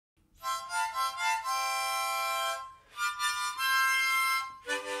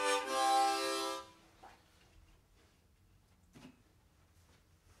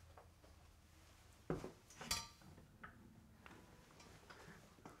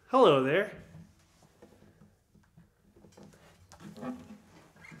Hello there.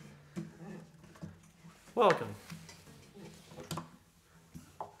 Welcome.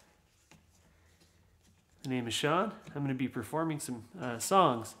 My name is Sean. I'm going to be performing some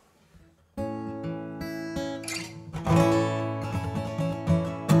songs.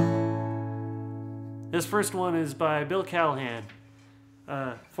 This first one is by Bill Callahan,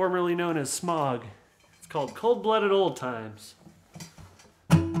 formerly known as Smog. It's called Cold-Blooded Old Times.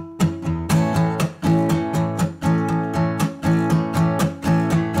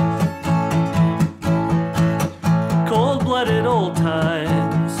 Cold-blooded old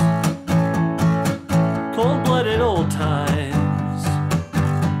times. Cold-blooded old times.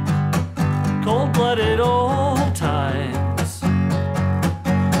 Cold-blooded old times.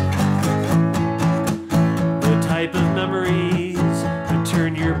 The type of memories that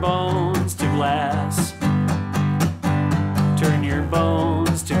turn your bones to glass. Turn your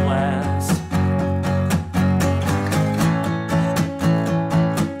bones to glass.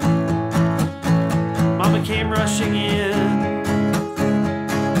 Mama came rushing in.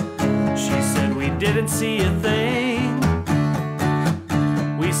 She said we didn't see a thing.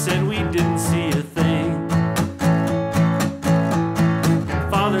 We said we didn't see a thing.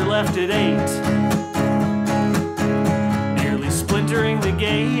 Father left at 8, nearly splintering the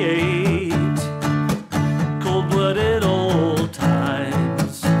gate. Cold-blooded old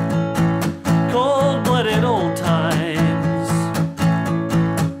times. Cold-blooded old times.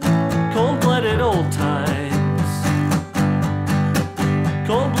 Cold-blooded old times.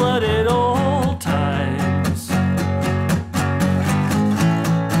 Cold-blooded old times.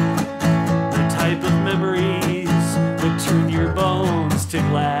 The type of memories that turn your bones to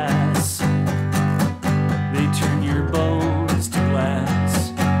glass. They turn your bones to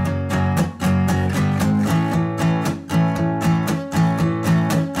glass.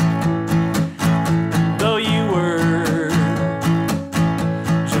 Though you were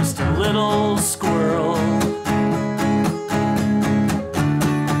just a little squirrel,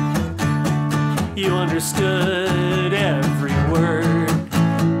 you understood every word.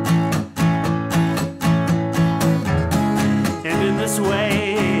 And in this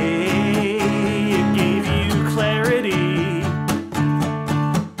way, it gave you clarity.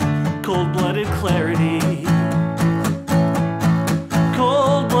 Cold-blooded clarity.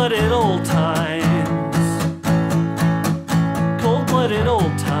 Cold-blooded old times. Cold-blooded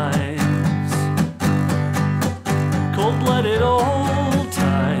old times. Cold-blooded old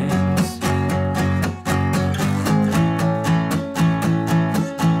times.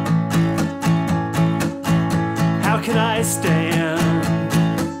 How can I stand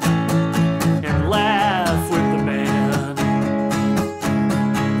and laugh with the man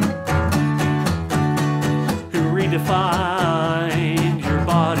who redefined your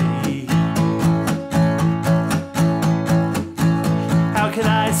body? How can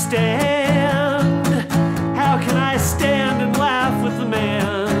I stand? How can I stand and laugh with the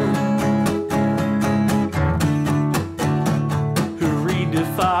man who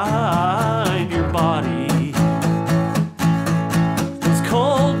redefined your body? Those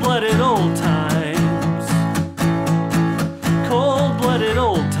cold-blooded old times. Cold-blooded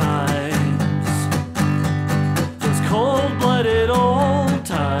old times. Those cold-blooded old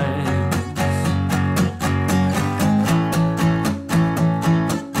times.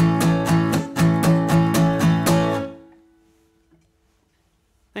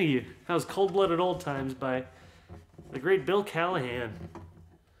 Thank you. That was Cold-Blooded Old Times by the great Bill Callahan.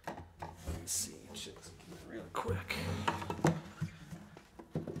 Let's see. Check this real quick.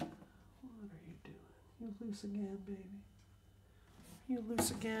 What are you doing? You loose again, baby? You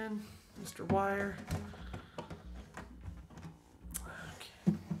loose again, Mr. Wire?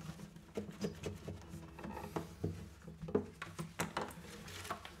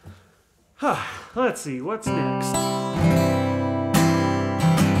 Okay. Let's see. What's next?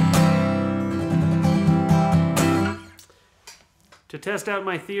 To test out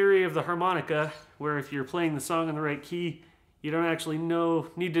my theory of the harmonica, where if you're playing the song in the right key, you don't actually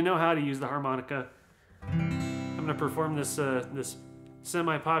need to know how to use the harmonica, I'm going to perform this this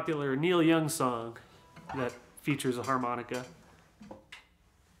semi-popular Neil Young song that features a harmonica.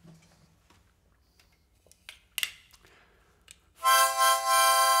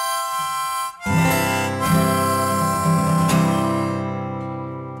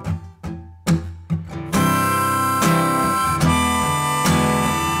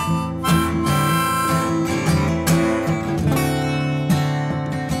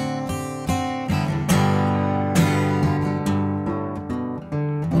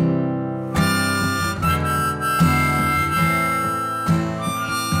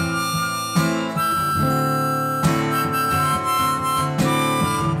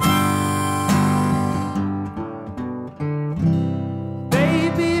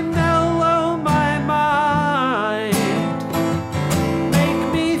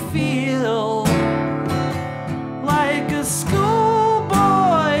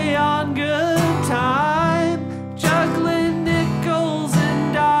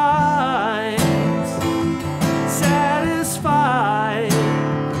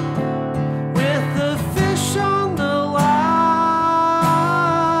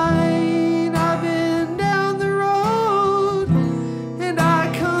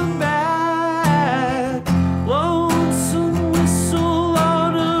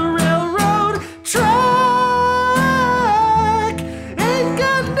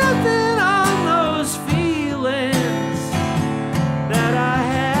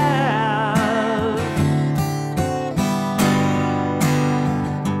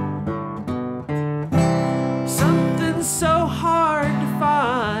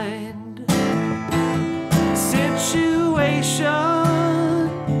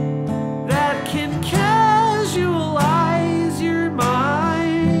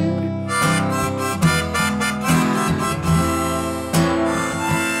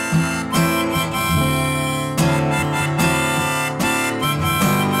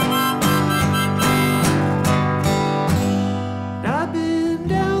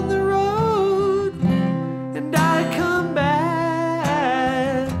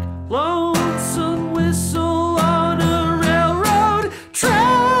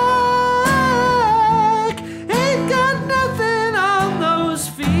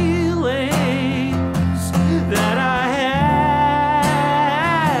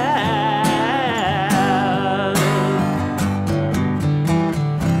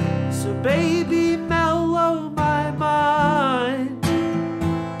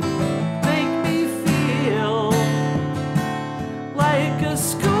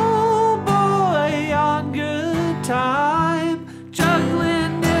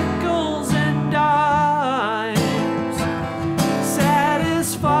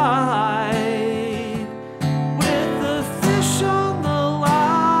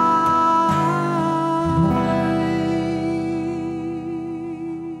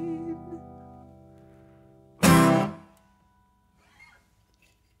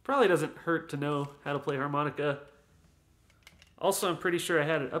 Probably doesn't hurt to know how to play harmonica. Also, I'm pretty sure I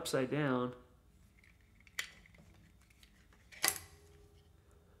had it upside down.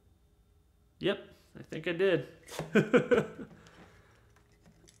 Yep, I think I did.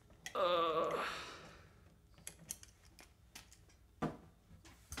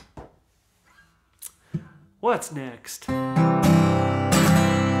 What's next?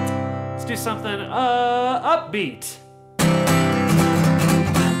 Let's do something upbeat.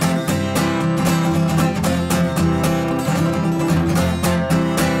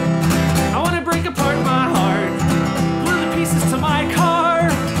 I want to break apart my heart, glue the pieces to my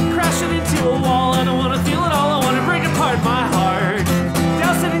car, crash it into a wall. I don't want to feel it all. I want to break apart my heart,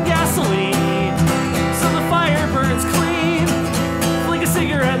 douse it in gasoline so the fire burns clean. Flick a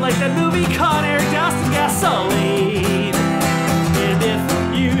cigarette like that movie Con Air, doused in gasoline. And if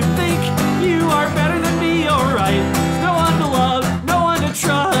you think you are better than me, alright. There's no one to love, no one to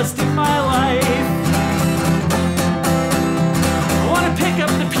trust in my life. I want to pick up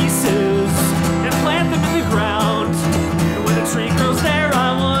the pieces and plant them in the ground. And when a tree grows there,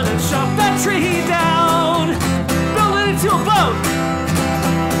 I want to chop that tree down. Build it into a boat,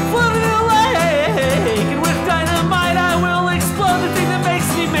 float it in a lake. And with dynamite, I will explode the thing that makes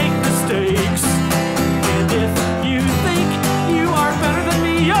me make mistakes. And if you think you are better than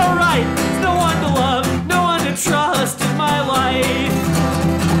me, you're right. There's no one to love, no one to trust in my life.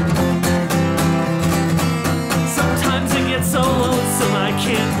 Sometimes I get so lonesome I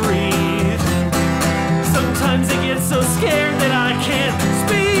can't breathe. Sometimes I get so scared that I can't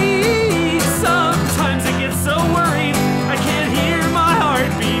speak. Sometimes I get so worried I can't hear my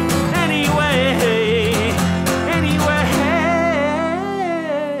heartbeat. Anyway.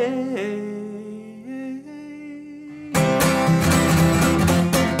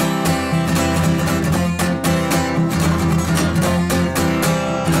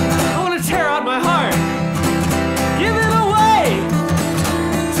 I want to tear out my heart, give it away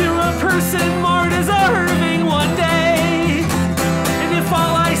to a person more deserving one day. And if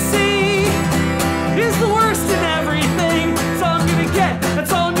all I see is the worst in everything, that's all I'm gonna get,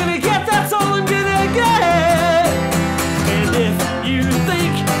 that's all I'm gonna get, that's all I'm gonna get. And if you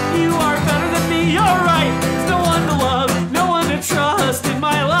think you are better than me, you're right. There's no one to love, no one to trust in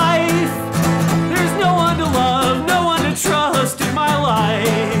my life. There's no one to love, no one to trust in my life.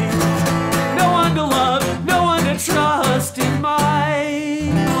 No one to love, no one to trust in my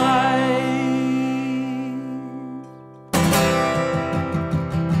life.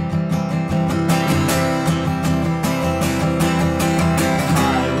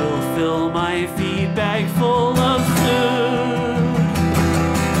 I will fill my feedbag full of food.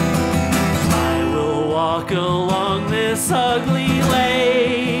 I will walk along this ugly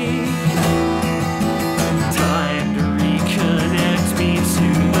lake. Time to reconnect me to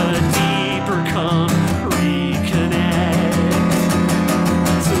the deeper come reconnect.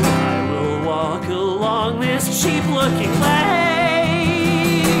 So I will walk along this cheap looking lake.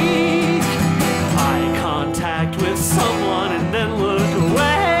 Eye contact with someone and then look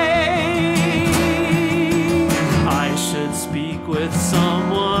away.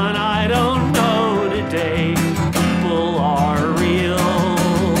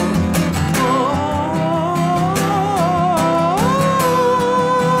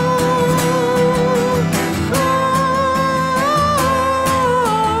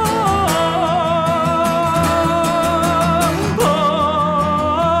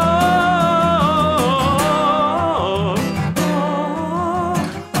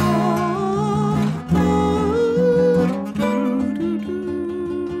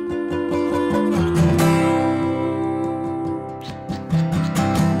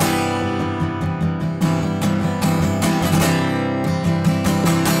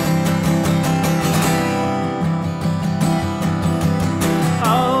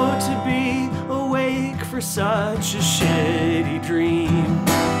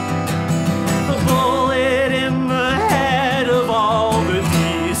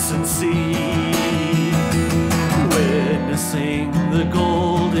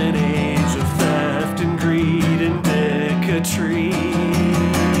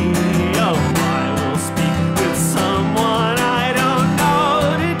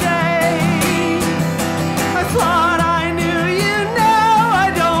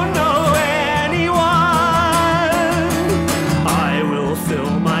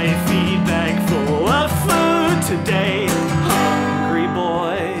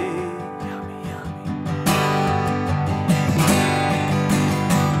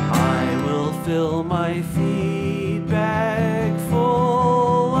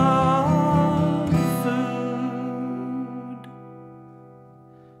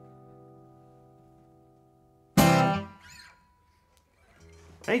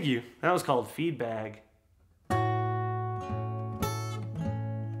 Thank you. That was called Feedbag.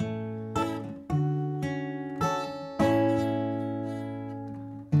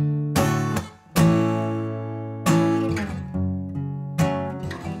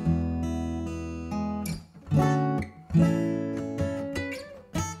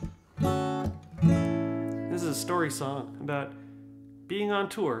 This is a story song about being on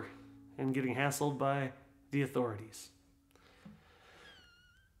tour and getting hassled by the authorities.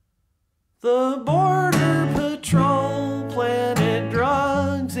 The Border Patrol planted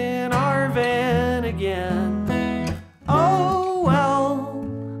drugs in our van again. Oh well,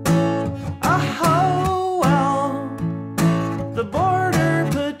 oh well. The Border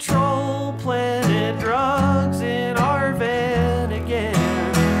Patrol planted drugs in our van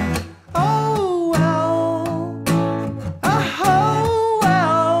again. Oh well, oh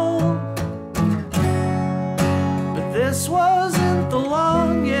well. But this wasn't the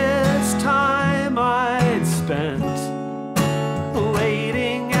longest time I'd spent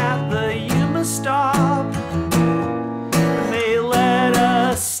waiting at the Yuma stop. They let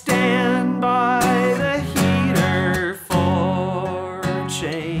us stand by the heater for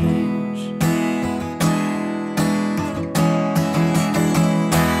change.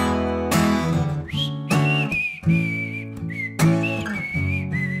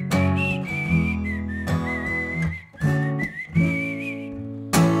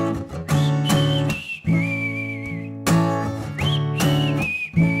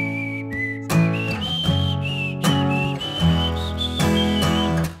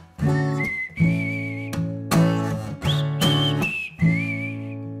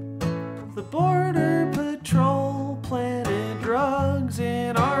 The Border Patrol planted drugs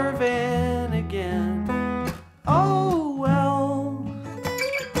in our van again. Oh well,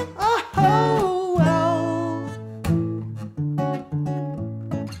 oh well.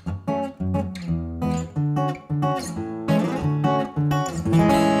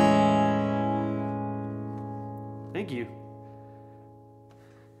 Thank you.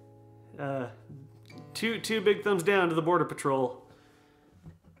 Two big thumbs down to the Border Patrol.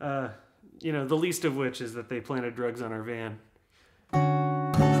 You know, the least of which is that they planted drugs on our van.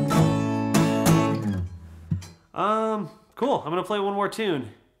 Cool. I'm gonna play one more tune.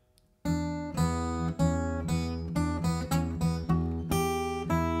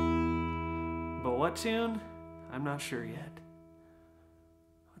 But what tune? I'm not sure yet.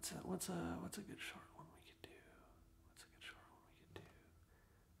 What's a good short one we could do? What's a good short one we could do?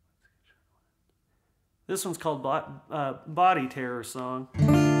 What's a good short one? This one's called Body Terror Song.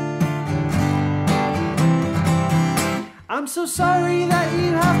 I'm so sorry that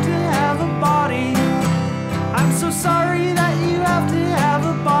you have to have a body. I'm so sorry that you have to have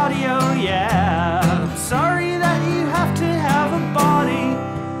a body, oh yeah. I'm sorry that you have to have a body,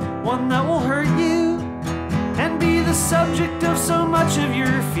 one that will hurt you and be the subject of so much of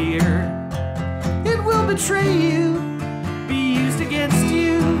your fear. It will betray you, be used against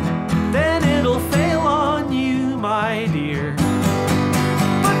you, then it'll fail on you, my dear.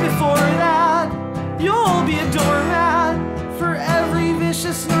 But before that, you'll be a doormat for every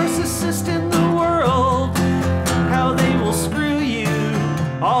vicious narcissist in the world. How they will screw you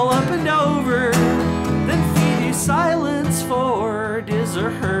all up and over, then feed you silence for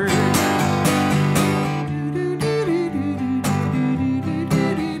dessert.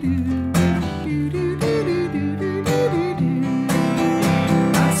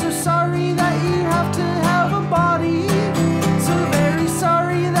 I'm so sorry that you have to have a body, so very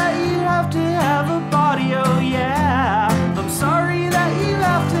sorry that you have to have a body, oh yeah. I'm sorry that you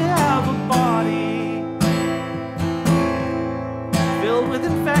have to have a body filled with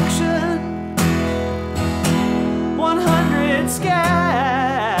infection, 100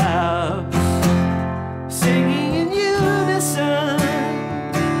 scabs singing in unison,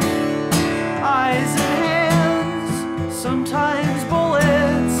 eyes and hands, sometimes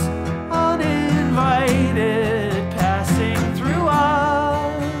bullets uninvited passing through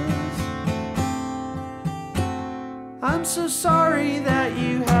us. I'm so sorry that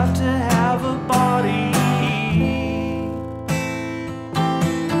you have to have a body.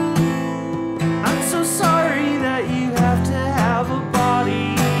 I'm so sorry that you have to have a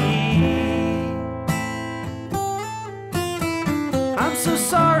body. I'm so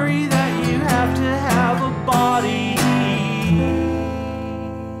sorry that you have to have a body.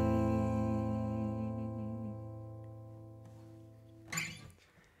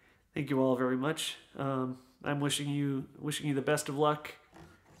 Thank you all very much. I'm wishing you the best of luck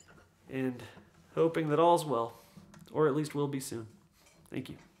and hoping that all's well, or at least will be soon. Thank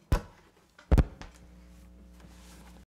you.